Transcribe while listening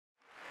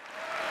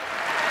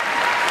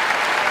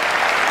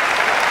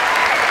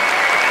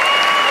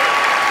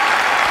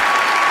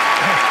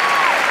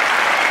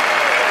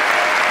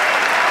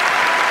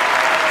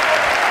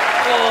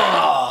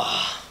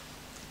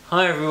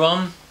Hi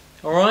everyone,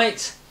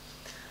 alright?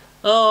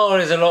 Oh,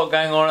 there's a lot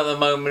going on at the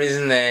moment,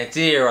 isn't there?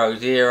 Dear oh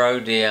dear oh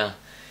dear.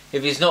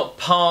 If it's not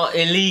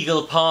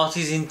illegal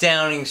parties in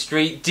Downing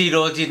Street, did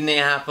or didn't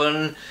it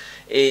happen?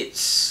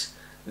 It's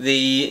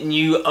the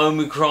new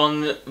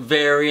Omicron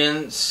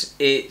variants,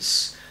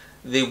 it's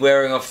the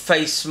wearing of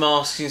face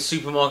masks in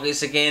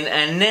supermarkets again,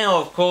 and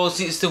now of course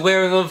it's the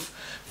wearing of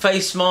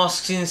face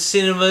masks in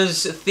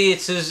cinemas,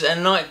 theatres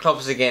and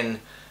nightclubs again.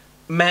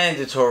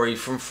 Mandatory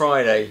from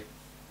Friday.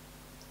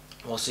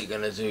 What's it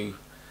gonna do?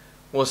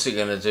 What's it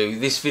gonna do?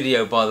 This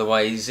video, by the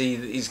way,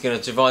 is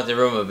gonna divide the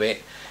room a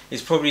bit.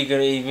 It's probably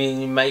gonna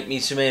even make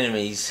me some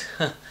enemies.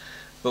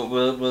 But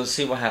we'll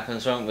see what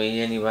happens, won't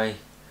we? Anyway.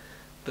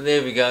 But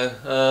there we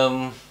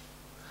go.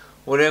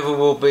 Whatever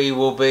will be,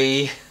 will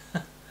be.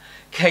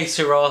 Que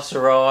sera,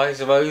 sera, I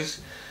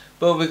suppose.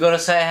 But we've got to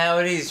say how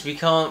it is. We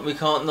can't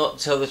not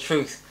tell the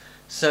truth.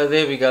 So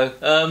there we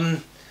go.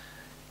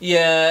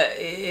 Yeah,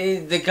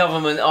 the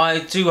government, I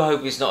do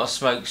hope it's not a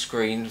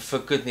smokescreen, for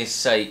goodness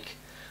sake.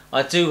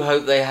 I do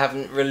hope they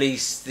haven't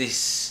released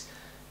this,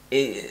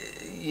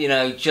 you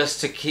know,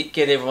 just to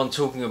get everyone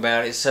talking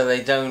about it, so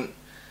they don't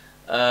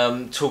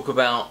talk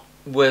about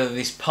whether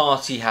this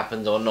party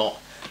happened or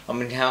not. I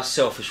mean, how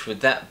selfish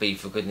would that be,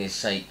 for goodness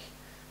sake?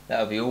 That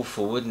would be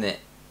awful, wouldn't it?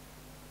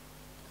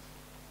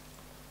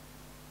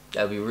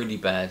 That would be really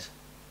bad.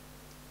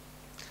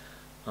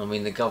 I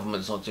mean, the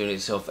government's not doing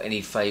itself any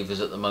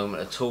favours at the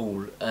moment at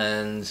all,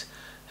 and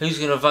who's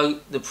going to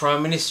vote the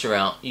Prime Minister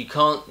out? You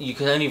can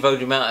only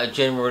vote him out at a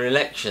general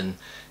election,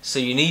 so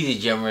you need a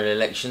general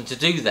election to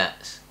do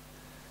that.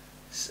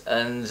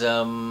 And I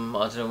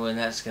don't know when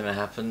that's going to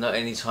happen, not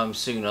anytime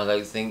soon, I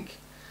don't think.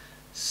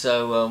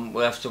 So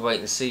we'll have to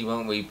wait and see,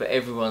 won't we? But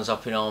everyone's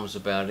up in arms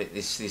about it,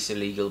 this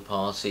illegal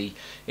party.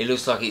 It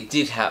looks like it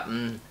did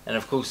happen, and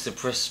of course the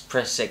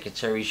press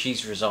secretary,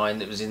 she's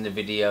resigned, that was in the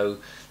video,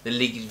 the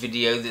leaked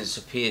video that's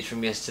appeared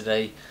from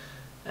yesterday,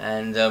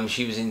 and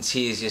she was in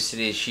tears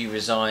yesterday as she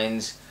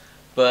resigns.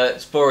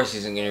 But Boris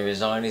isn't going to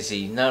resign, is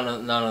he? None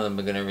of them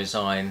are going to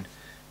resign.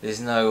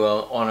 There's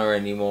no honour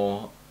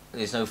anymore.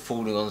 There's no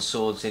falling on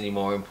swords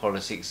anymore in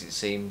politics, it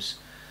seems.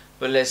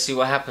 But let's see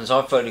what happens.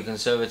 I've voted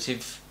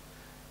Conservative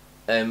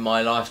in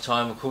my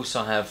lifetime, of course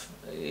I have.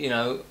 You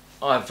know,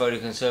 I've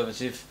voted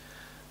Conservative,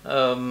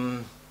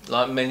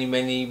 like many,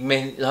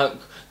 like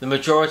the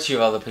majority of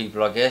other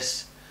people, I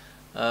guess.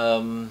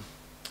 But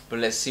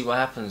let's see what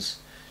happens.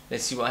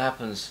 Let's see what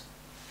happens.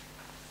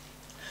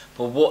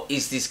 But what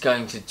is this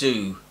going to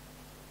do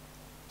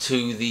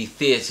to the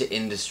theatre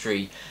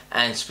industry,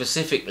 and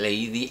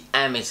specifically the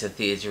amateur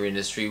theatre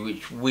industry,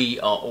 which we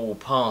are all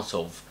part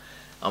of?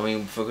 I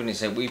mean, for goodness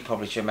sake, we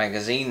publish a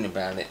magazine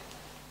about it.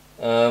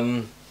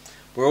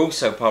 We're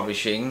also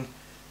publishing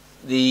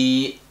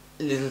the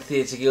Little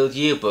Theatre Guild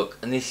yearbook,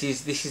 and this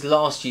is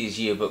last year's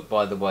yearbook,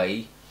 by the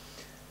way,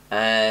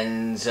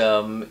 and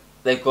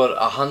they've got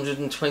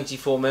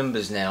 124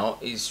 members now.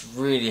 It's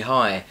really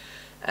high,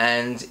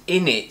 and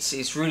in it,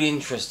 it's really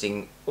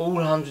interesting. All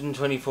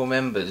 124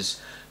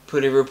 members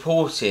put a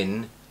report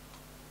in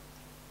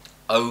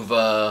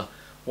over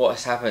what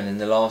has happened in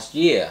the last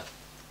year,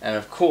 and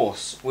of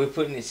course we're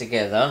putting it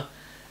together,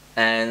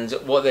 and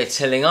what they're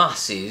telling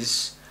us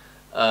is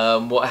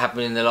what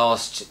happened in the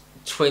last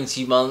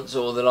 20 months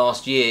or the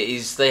last year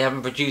is they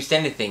haven't produced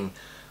anything,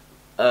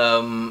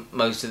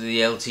 most of the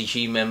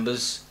LTG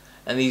members,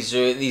 and these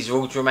are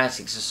all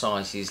dramatic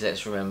societies,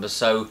 let's remember,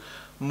 so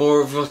more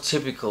of your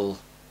typical,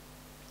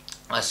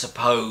 I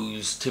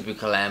suppose,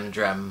 typical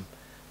Amdram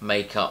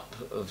makeup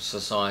of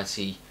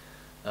society,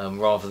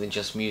 rather than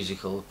just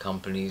musical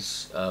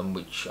companies,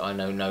 which I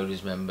know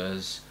Noda's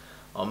members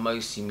are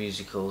mostly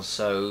musical.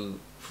 So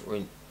for,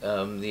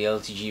 the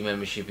LTG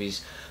membership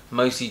is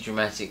mostly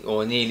dramatic,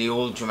 or nearly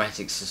all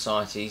dramatic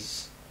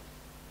societies,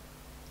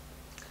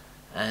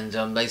 and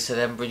they say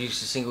they haven't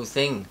produced a single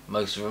thing,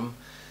 most of them,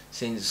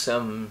 since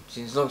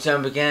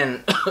lockdown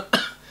began.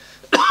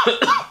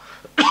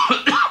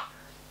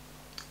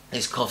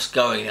 This cough's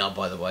going now,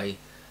 by the way,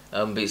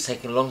 but it's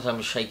taken a long time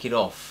to shake it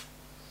off.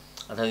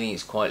 I don't think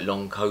it's quite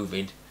long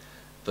COVID,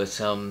 but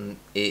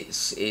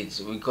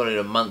we got it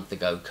a month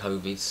ago,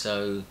 COVID,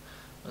 so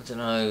I don't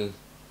know.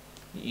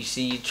 You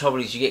see, the trouble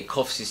is you get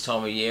coughs this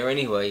time of year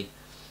anyway.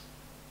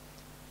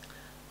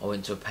 I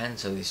went to a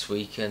panto this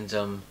week, and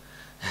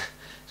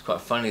it's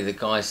quite funny. The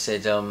guy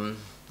said you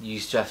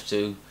used to have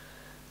to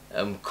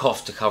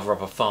cough to cover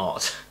up a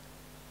fart,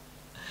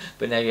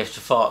 but now you have to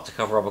fart to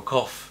cover up a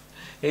cough.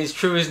 It's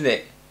true, isn't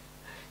it?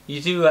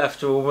 You do have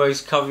to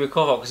almost cover your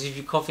cough up, because if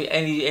you cough it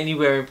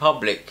anywhere in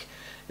public,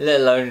 let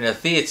alone in a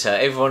theatre,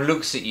 everyone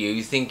looks at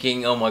you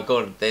thinking, oh my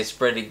god, they're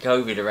spreading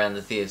COVID around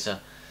the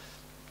theatre.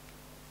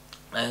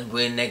 And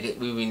we've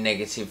been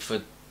negative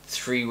for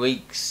 3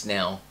 weeks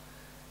now,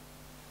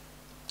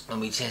 and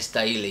we test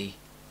daily,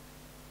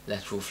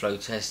 lateral flow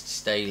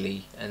tests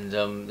daily, and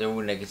they're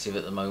all negative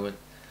at the moment.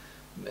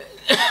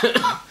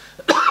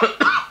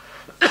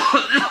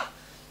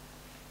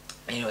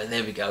 Anyway,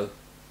 there we go.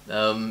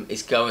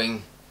 It's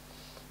going,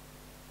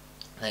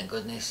 thank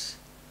goodness.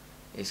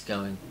 it's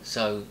going.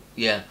 So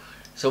yeah.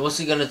 So what's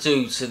it going to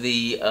do to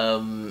the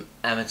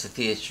amateur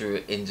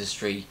theatre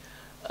industry?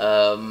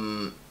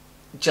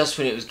 Just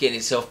when it was getting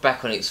itself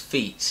back on its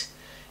feet,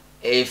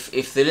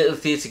 if the Little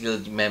Theatre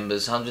Guild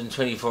members,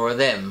 124 of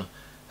them,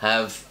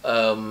 have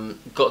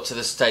got to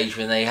the stage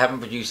when they haven't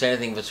produced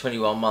anything for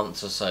 21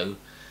 months or so,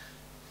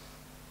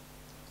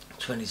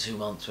 22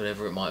 months,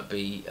 whatever it might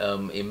be,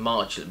 in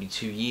March it'll be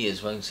 2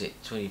 years, won't it?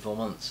 24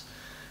 months.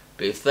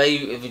 But if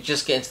we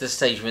just get to the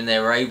stage when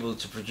they're able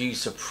to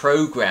produce a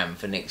programme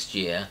for next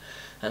year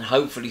and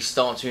hopefully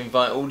start to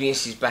invite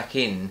audiences back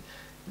in,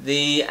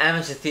 the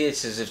amateur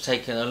theatres have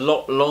taken a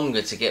lot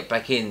longer to get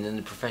back in than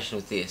the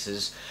professional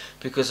theatres,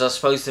 because I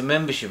suppose the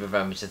membership of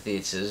amateur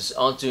theatres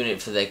aren't doing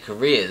it for their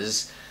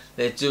careers,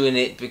 they're doing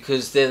it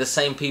because they're the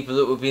same people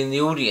that would be in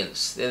the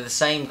audience, they're the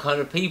same kind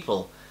of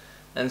people.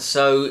 And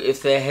so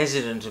if they're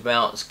hesitant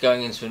about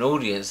going into an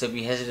audience, they'll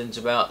be hesitant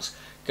about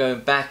going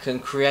back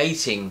and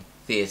creating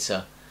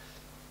theatre.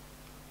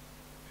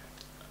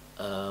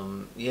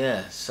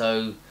 Yeah,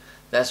 so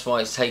that's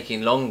why it's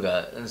taking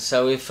longer. And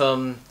so if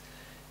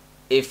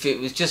it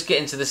was just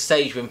getting to the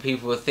stage when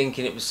people were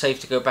thinking it was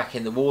safe to go back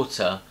in the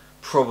water,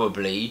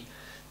 probably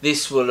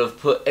this will have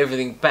put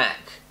everything back.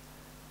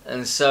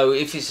 And so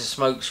if it's a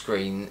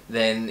smokescreen,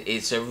 then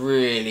it's a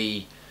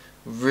really,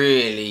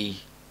 really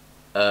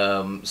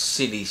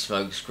silly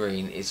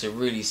smokescreen. It's a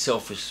really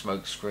selfish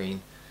smokescreen.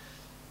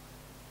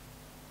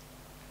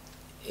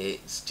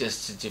 It's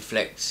just to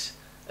deflect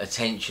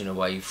attention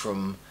away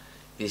from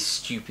this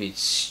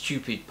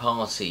stupid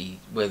party,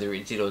 whether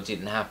it did or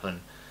didn't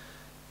happen.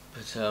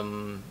 But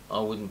I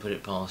wouldn't put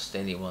it past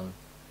anyone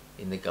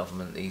in the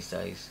government these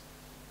days.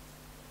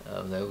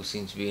 They all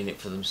seem to be in it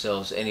for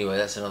themselves. Anyway,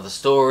 that's another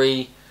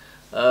story.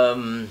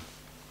 Yeah,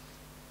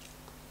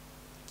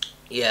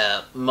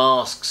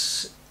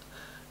 masks.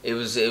 I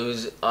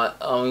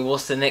mean,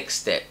 what's the next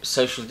step?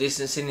 Social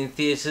distancing in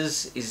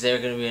theatres? Is there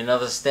going to be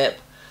another step?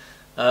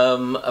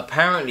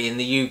 Apparently in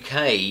the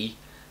UK,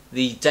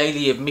 the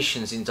daily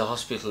admissions into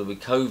hospital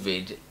with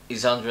COVID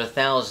is under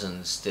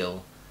 1,000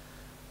 still,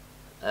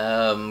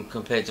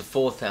 compared to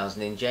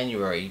 4,000 in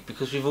January,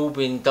 because we've all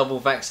been double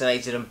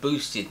vaccinated and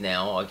boosted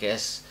now, I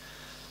guess.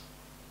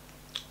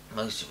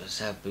 Most of us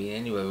have been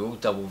anyway. We're all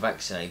double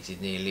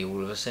vaccinated, nearly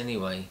all of us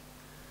anyway.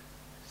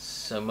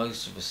 So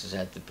most of us has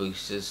had the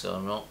boosters or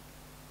not.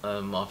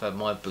 I've had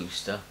my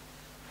booster.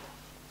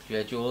 Have you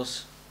had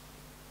yours?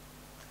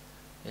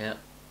 Yeah,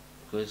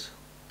 good.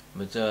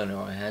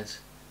 Moderna I had,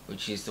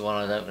 which is the one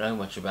I don't know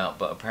much about,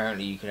 but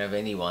apparently you can have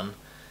anyone,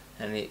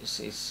 and it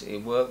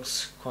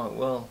works quite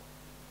well.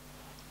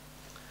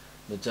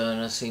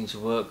 Moderna seemed to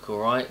work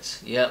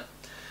alright. Yep.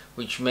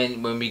 Which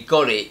meant when we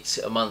got it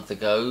a month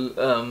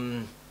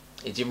ago,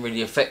 it didn't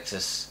really affect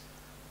us.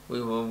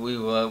 We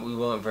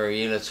weren't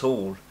very ill at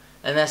all.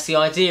 And that's the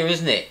idea,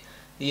 isn't it?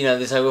 You know,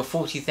 there's over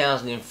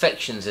 40,000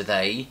 infections a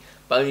day,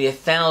 but only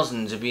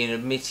 1,000 are being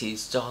admitted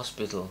to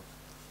hospital.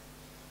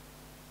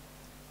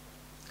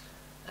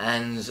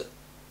 And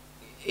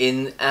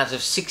out of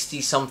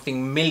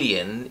 60-something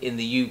million in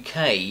the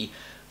UK,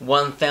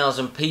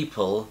 1,000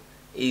 people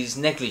is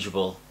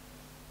negligible.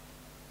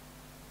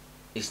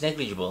 It's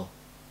negligible.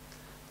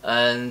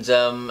 And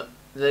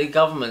the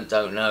government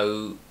don't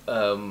know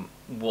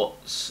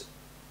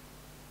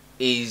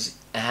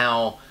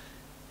how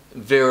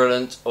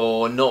virulent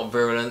or not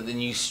virulent the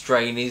new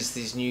strain is,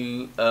 this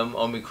new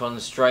Omicron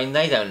strain.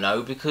 They don't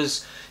know,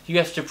 because you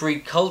have to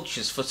breed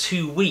cultures for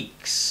 2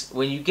 weeks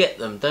when you get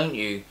them, don't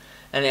you?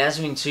 And it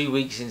hasn't been 2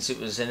 weeks since it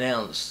was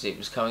announced it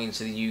was coming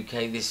into the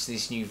UK,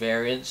 this new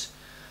variant,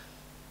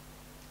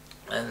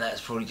 and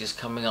that's probably just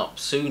coming up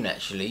soon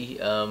actually,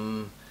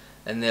 and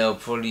they'll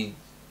probably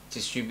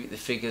distribute the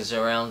figures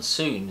around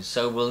soon,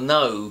 so we'll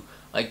know,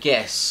 I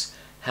guess,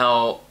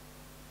 how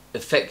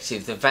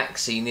effective the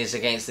vaccine is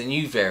against the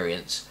new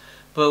variants.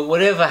 But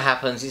whatever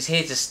happens, it's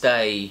here to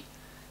stay.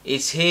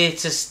 It's here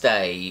to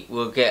stay.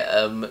 We'll get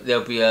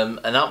there'll be an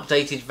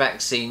updated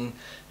vaccine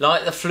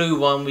like the flu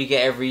one we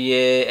get every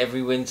year,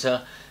 every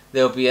winter.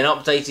 There'll be an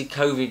updated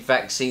COVID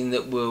vaccine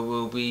that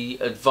we'll be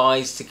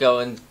advised to go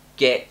and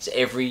get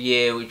every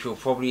year, which we'll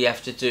probably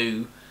have to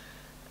do.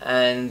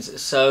 And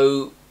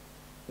so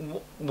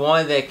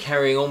why they're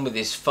carrying on with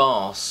this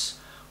farce,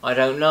 I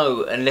don't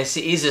know, unless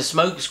it is a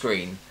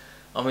smokescreen.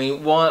 I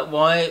mean,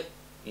 why,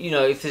 you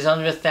know, if there's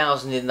under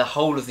 1,000 in the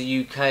whole of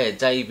the UK a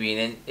day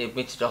being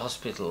admitted to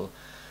hospital,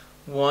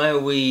 why are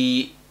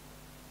we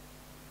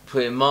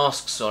putting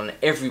masks on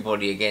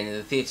everybody again in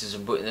the theatres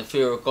and putting the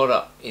fear of God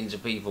up into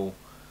people?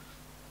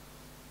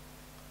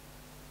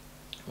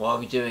 Why are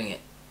we doing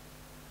it?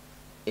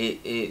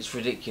 It's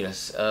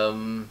ridiculous.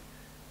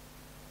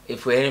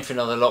 If we're heading for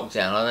another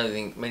lockdown, I don't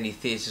think many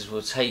theatres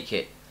will take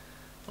it.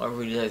 I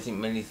really don't think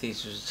many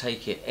theatres will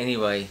take it.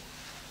 Anyway,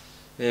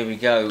 there we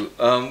go.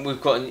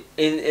 We've got,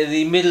 in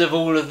the middle of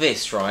all of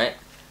this, right?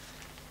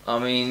 I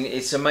mean,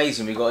 it's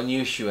amazing. We've got a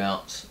new issue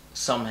out.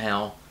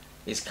 Somehow,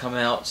 it's come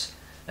out,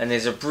 and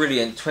there's a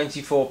brilliant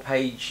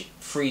 24-page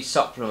free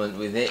supplement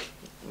with it.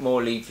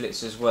 More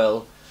leaflets as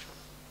well.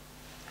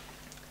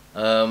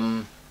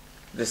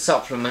 The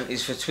supplement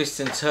is for Twist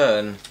and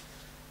Turn,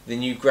 the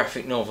new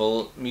graphic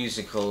novel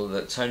musical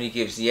that Tony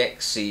Gibbs, the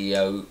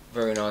ex-CEO,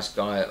 very nice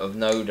guy, of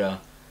Noda,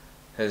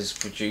 has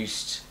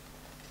produced.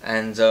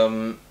 And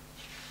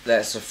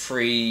that's a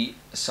free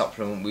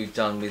supplement we've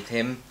done with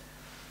him.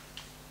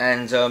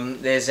 And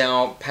there's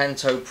our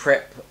Panto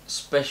Prep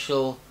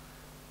special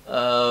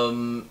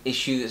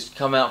issue that's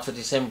come out for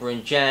December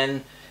and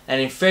Jan.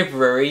 And in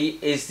February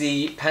is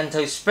the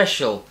Panto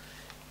special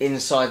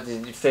inside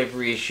the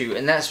February issue,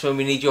 and that's when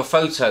we need your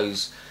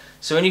photos.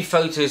 So any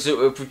photos that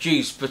were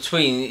produced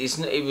between, it's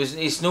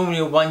normally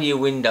a 1 year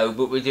window,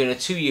 but we're doing a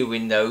 2 year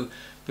window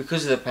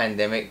because of the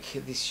pandemic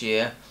this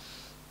year.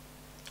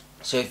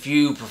 So if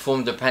you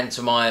performed a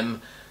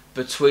pantomime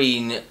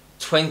between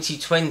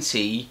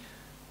 2020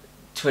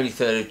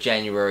 23rd of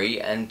January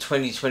and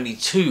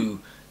 2022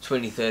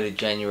 23rd of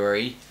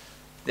January,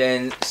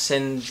 then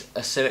send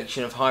a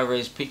selection of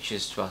high-res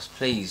pictures to us,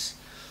 please.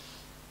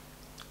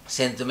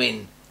 Send them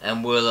in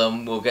and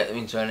we'll get them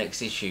into our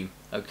next issue.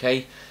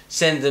 Okay,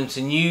 send them to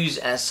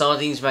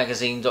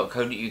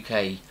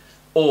news@sardinesmagazine.co.uk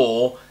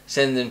or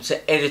send them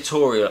to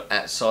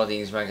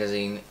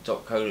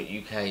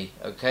editorial@sardinesmagazine.co.uk.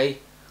 Okay,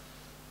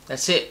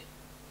 that's it,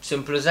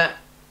 simple as that.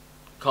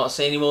 Can't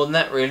say any more than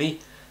that,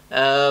 really.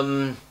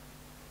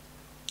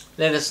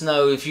 Let us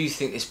know if you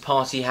think this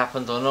party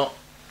happened or not,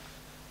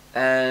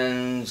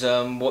 and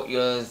what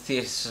your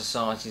theatre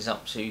society is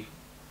up to.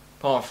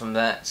 Apart from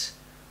that,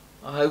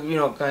 I hope you're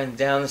not going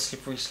down the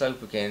slippery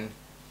slope again.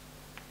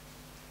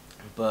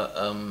 But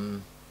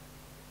I'm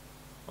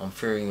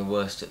fearing the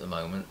worst at the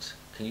moment.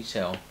 Can you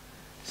tell?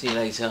 See you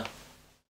later.